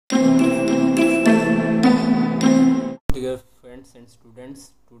Dear friends and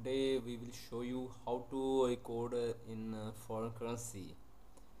students, today we will show you how to record in foreign currency.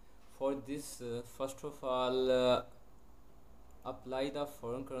 For this, first of all, apply the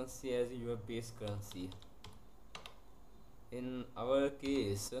foreign currency as your base currency. In our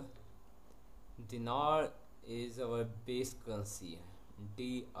case, dinar is our base currency,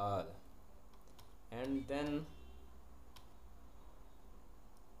 DR, and then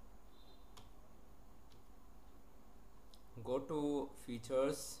go to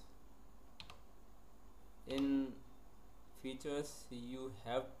features. In features, you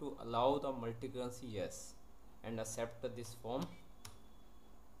have to allow the multi-currency yes and accept this form.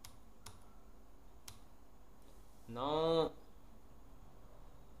 Now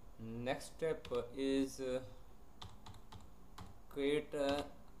next step is create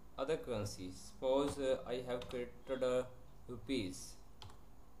other currencies. Suppose I have created rupees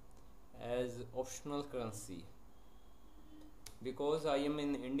as optional currency because I am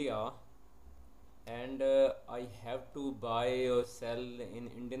in India and I have to buy or sell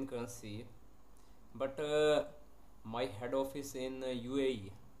in Indian currency, but my head office in UAE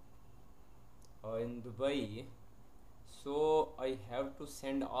or in Dubai, so I have to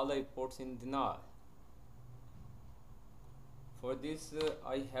send all the reports in dinar. For this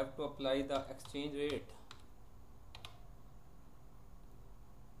I have to apply the exchange rate.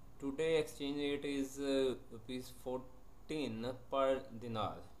 Today exchange rate is rupees 14 per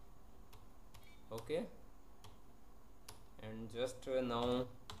dinar. Okay, and just now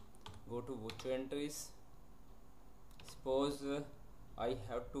go to voucher entries. Suppose I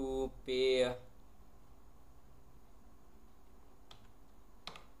have to pay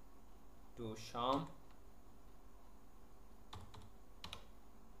to Sham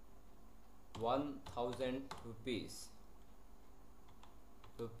 1000 rupees.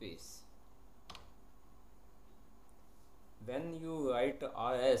 When you write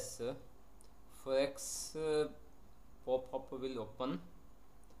RS, forex pop-up will open.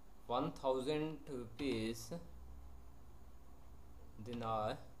 1000 rupees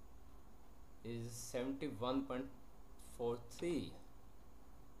dinar is 71.43.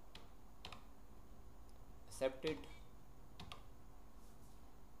 Accept it.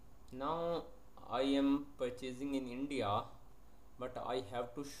 Now I am purchasing in India, but I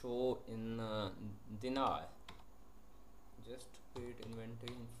have to show in dinar. Just create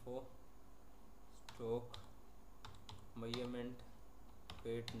inventory info, stock, measurement,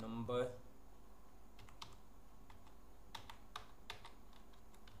 create number,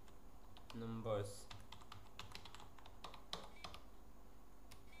 numbers,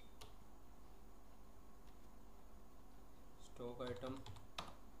 stock item,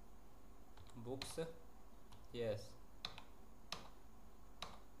 books, yes,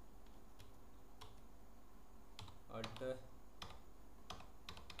 order,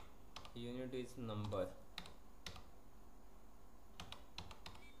 unit is number.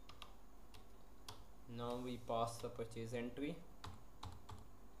 Now we pass the purchase entry.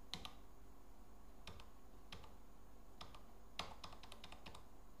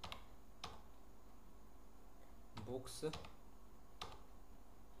 Books,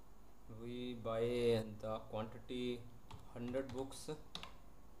 we buy the quantity 100 books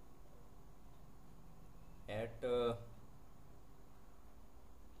at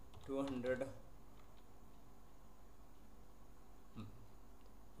 200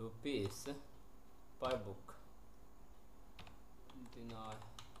 rupees per book. Dinar.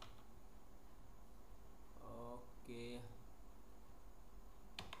 Okay,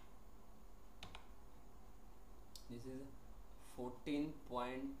 this is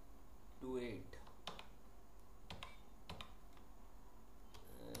 14.28,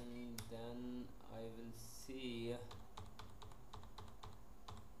 and then I will see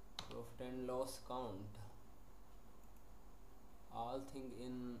profit and loss count, all thing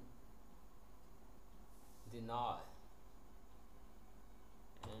in dinar,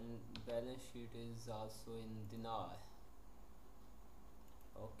 and balance sheet is also in dinar.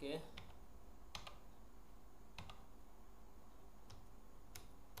 Okay.